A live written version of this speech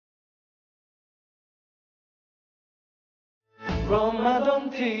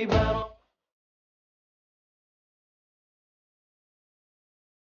Ramadan tiba.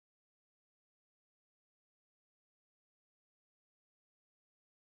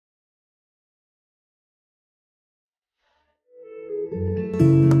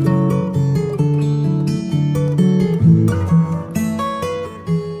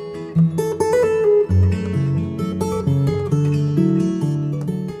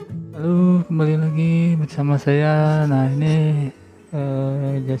 Halo, kembali lagi bersama saya. Nah, ini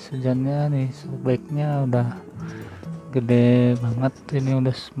jas hujannya nih, sobeknya udah gede banget. Ini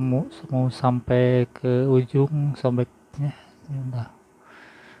udah mau sampai ke ujung sobeknya. Ini udah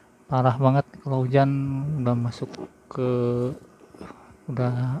parah banget kalau hujan, udah masuk ke,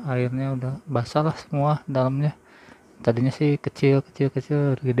 udah airnya udah basah lah semua dalamnya. Tadinya sih kecil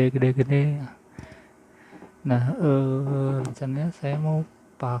gede. Nah, rencananya saya mau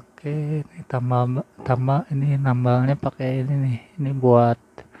pakai ini ini nambalnya pakai ini nih. Ini buat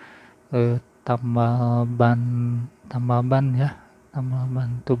tambal ban ya, tambal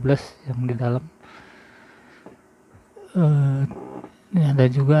ban tubeless yang di dalam. Ini ada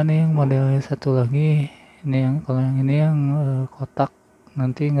juga nih yang model satu lagi. Ini yang kalau yang ini yang kotak.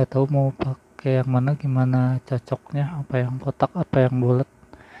 Nanti nggak tahu mau pakai yang mana, gimana cocoknya, apa yang kotak apa yang bulat.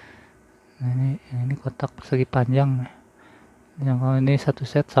 Nah, ini kotak persegi panjang. Yang kalau ini satu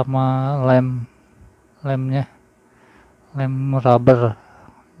set sama lemnya, lem rubber.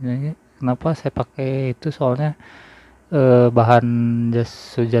 Jadi kenapa saya pakai itu, soalnya bahan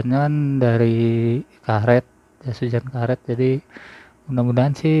jas hujannya kan dari karet, jas hujan karet. Jadi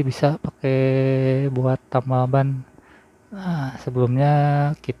mudah-mudahan sih bisa pakai buat tambal ban. Nah, sebelumnya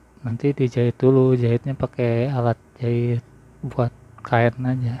nanti dijahit dulu, jahitnya pakai alat jahit buat kain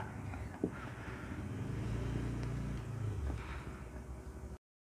aja.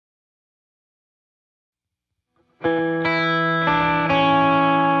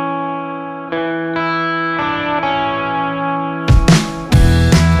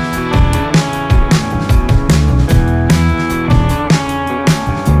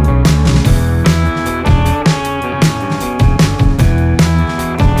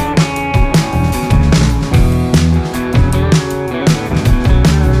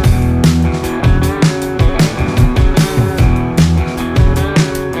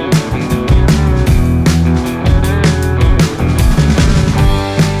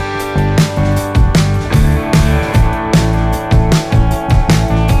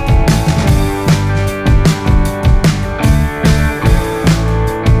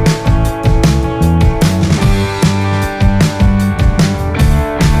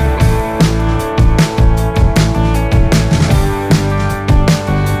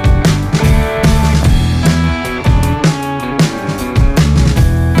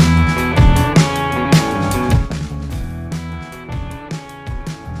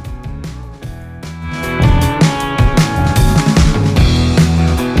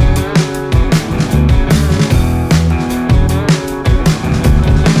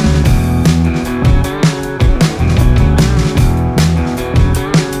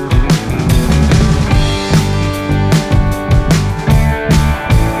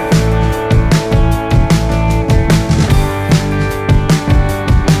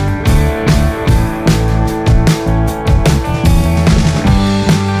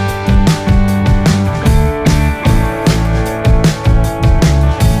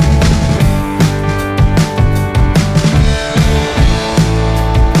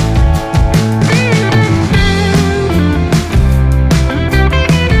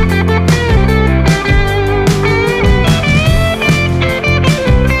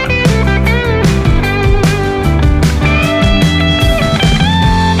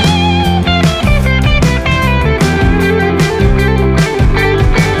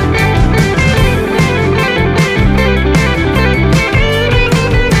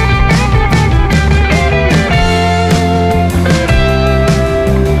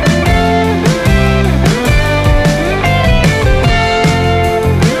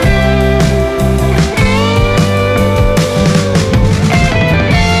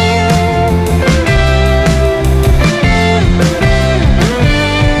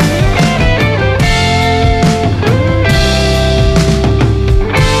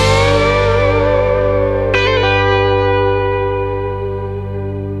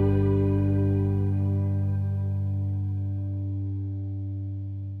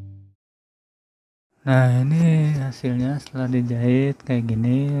 Nah, ini hasilnya setelah dijahit kayak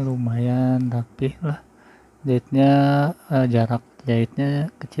gini, lumayan rapih lah jahitnya. Jarak jahitnya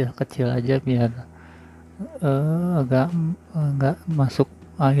kecil-kecil aja biar agak masuk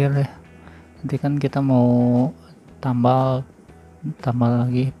air ya. Nanti kan kita mau tambal tambal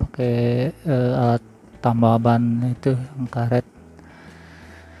lagi pakai alat tambal ban itu yang karet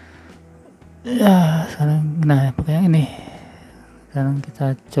ya. Sekarang nah pakai yang ini, sekarang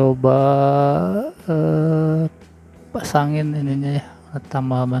kita coba pasangin ininya ya, alat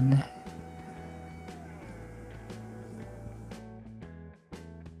tambal bannya.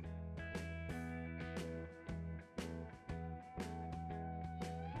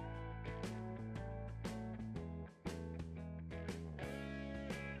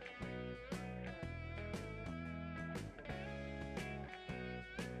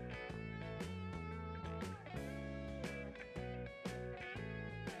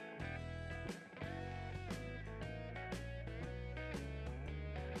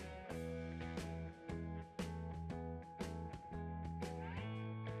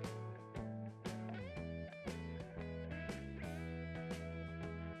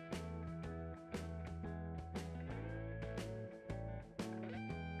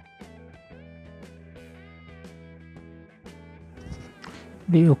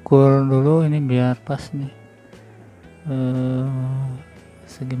 Diukur dulu ini biar pas nih,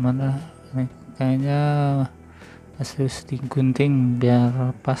 segimana nih, kayaknya harus digunting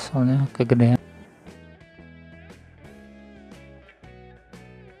biar pas soalnya kegedean.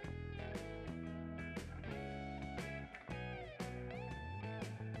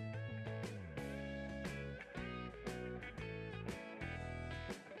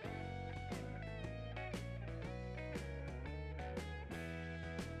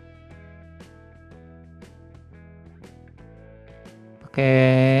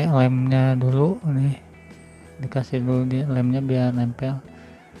 Pakai lemnya dulu nih, dikasih dulu di lemnya biar nempel.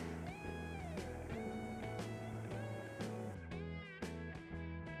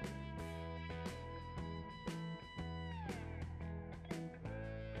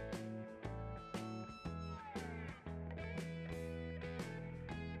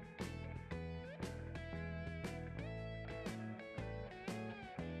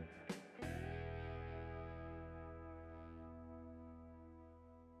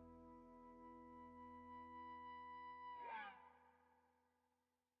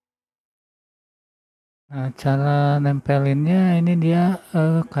 Nah, cara nempelinnya ini dia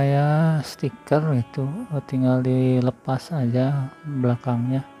kayak stiker gitu, tinggal dilepas aja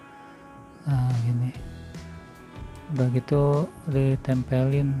belakangnya. Nah, gini. Udah gitu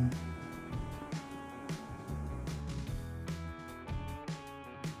ditempelin.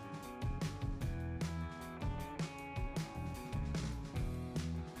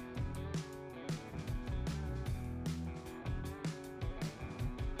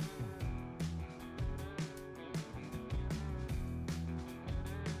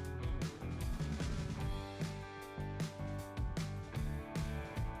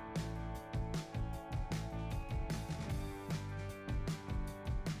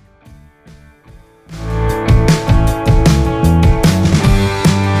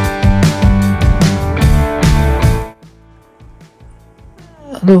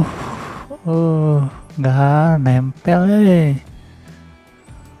 Aduh, nggak nempel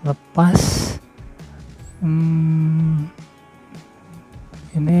lepas.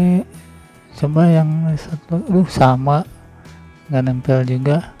 Ini coba yang satu, sama, nggak nempel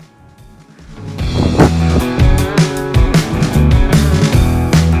juga.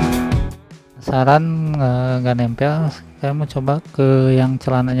 Saran nggak nempel, saya mau coba ke yang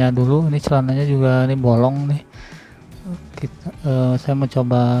celananya dulu. Ini celananya juga ini bolong nih. Saya mau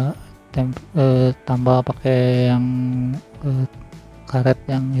coba tambah pakai yang karet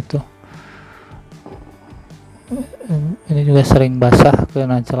yang itu. Ini juga sering basah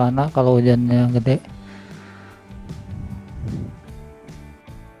kena celana kalau hujannya gede.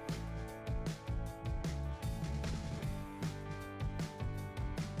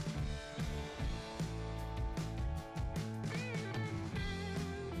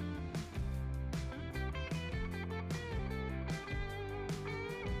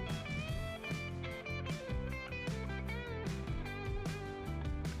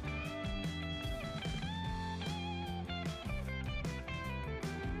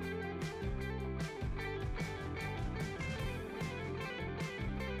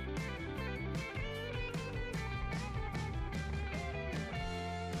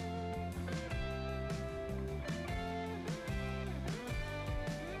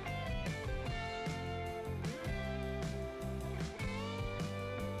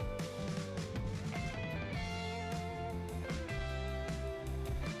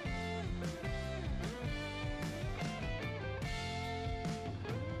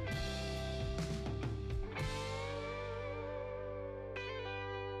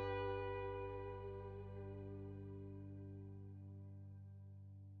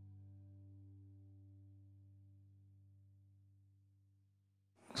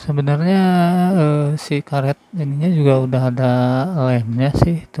 Sebenarnya si karet ininya juga udah ada lemnya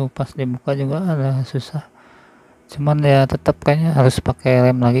sih, itu pas dibuka juga ada susah, cuman ya tetap kayaknya harus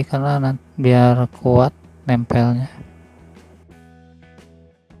pakai lem lagi karena biar kuat nempelnya.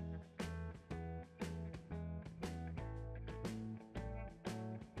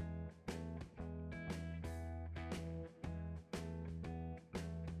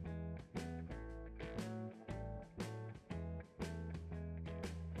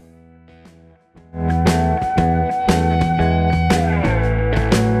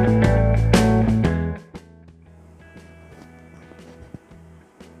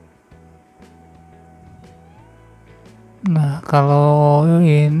 Nah, kalau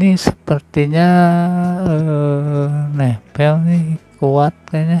ini sepertinya nempel nih, kuat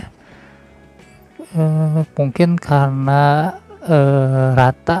kayaknya. Mungkin karena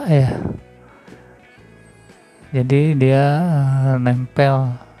rata ya, jadi dia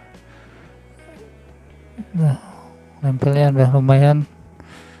nempel. Nah, nempelnya udah lumayan.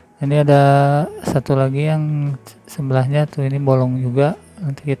 Ini ada satu lagi yang sebelahnya tuh, ini bolong juga.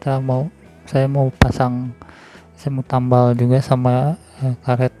 Nanti saya mau pasang, saya mau tambal juga sama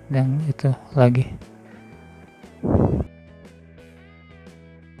karet yang itu lagi.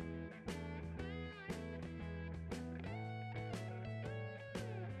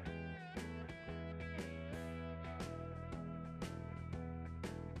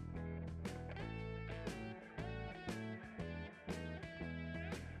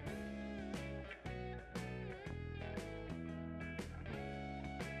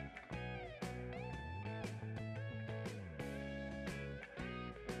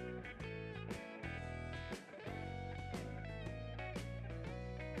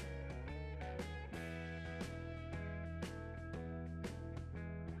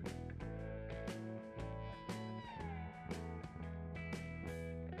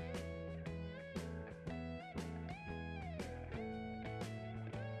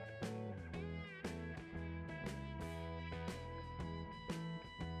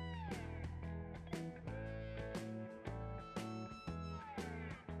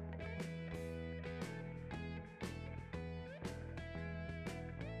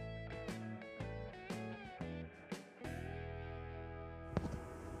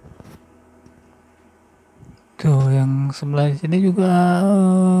 Tuh yang sebelah sini juga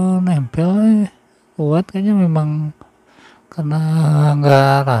nempel, kuat kayaknya, memang karena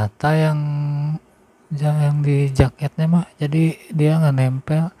nggak rata yang di jaketnya mah, jadi dia nggak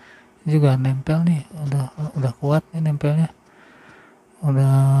nempel. Juga nempel nih, udah kuat nih nempelnya,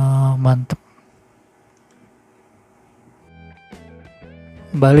 udah mantep.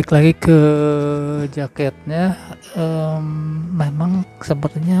 Balik lagi ke jaketnya, memang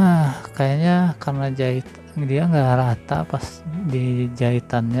sepertinya kayaknya karena dia nggak rata pas di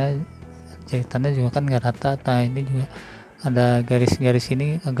jahitannya juga kan nggak rata. Nah, ini juga ada garis-garis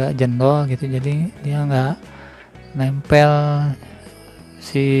ini agak jendol gitu, jadi dia nggak nempel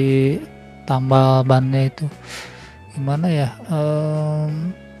si tambal bannya itu. Gimana ya,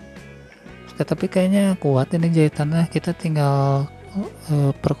 tapi kayaknya kuat ini jahitannya. Kita tinggal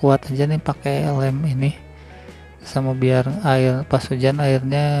perkuat aja nih pakai lem ini, sama biar pas hujan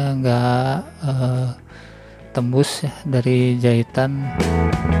airnya nggak tembus ya dari jahitan.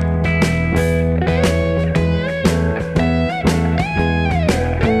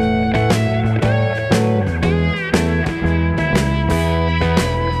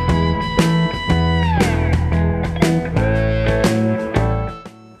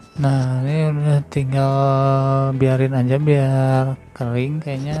 Nah, ini udah tinggal biarin aja biar kering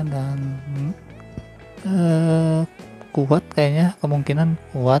kayaknya, dan kuat kayaknya, kemungkinan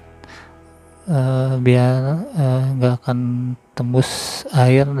kuat, biar nggak akan tembus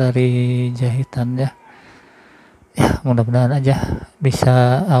air dari jahitannya. Ya, mudah-mudahan aja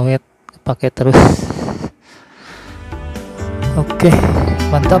bisa awet, pakai terus. Oke,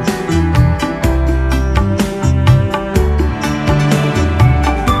 mantap.